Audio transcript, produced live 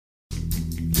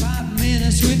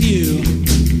minutes with you.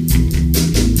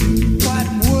 What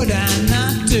would I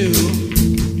not do?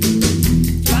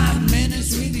 5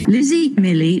 minutes with you. Lizzie,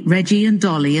 Millie, Reggie and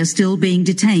Dolly are still being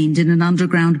detained in an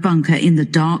underground bunker in the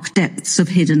dark depths of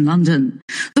hidden London.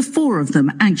 The four of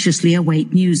them anxiously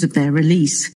await news of their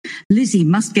release. Lizzie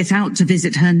must get out to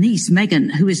visit her niece Megan,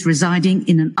 who is residing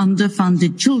in an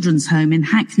underfunded children's home in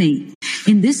Hackney.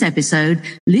 In this episode,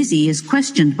 Lizzie is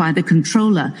questioned by the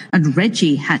controller and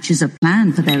Reggie hatches a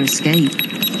plan for their escape.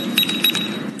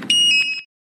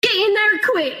 Get in there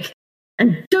quick!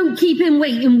 And don't keep him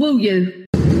waiting, will you?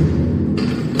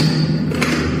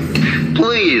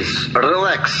 Please,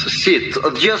 relax, sit.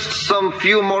 Just some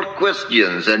few more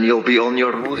questions and you'll be on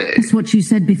your way. That's what you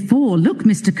said before. Look,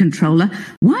 Mr. Controller,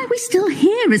 why are we still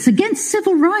here? It's against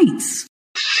civil rights.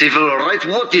 Civil rights?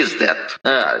 What is that?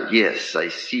 Ah, yes, I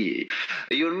see.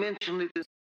 You're mentioning it.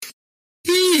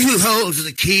 He who holds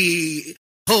the key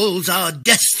holds our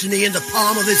destiny in the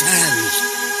palm of his hands.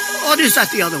 Or is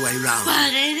that the other way round?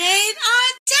 But it ain't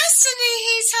our destiny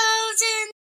he's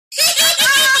holding.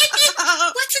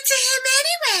 What's it to him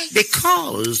anyway?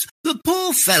 Because the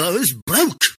poor fellow is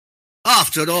broke.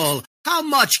 After all, how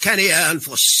much can he earn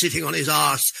for sitting on his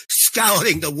arse,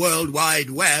 scouring the World Wide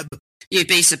Web? You'd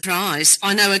be surprised.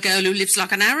 I know a girl who lives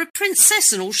like an Arab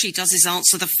princess and all she does is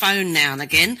answer the phone now and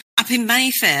again. Up in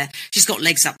Mayfair. She's got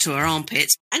legs up to her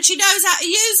armpits. And she knows how to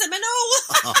use them and all.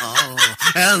 Oh,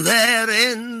 and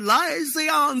therein lies the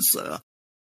answer.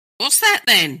 What's that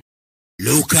then?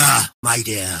 Luca, my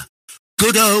dear.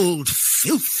 Good old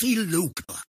filthy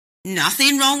Luca.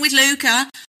 Nothing wrong with Luca.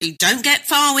 He don't get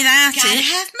far without Gotta it.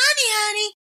 have money,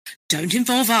 honey. Don't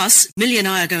involve us. Millie and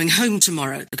I are going home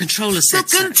tomorrow. The controller said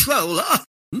The controller?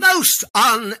 Most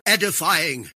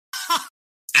unedifying.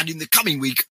 And in the coming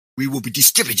week, we will be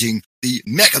distributing the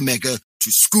Mega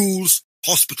to schools,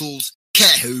 hospitals,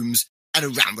 care homes, and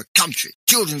around the country.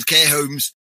 Children's care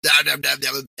homes,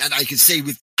 and I can say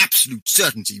with absolute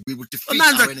certainty we will defeat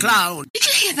Amanda our enemy. Clown. Did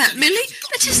you hear that, Millie?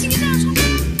 They're testing it out.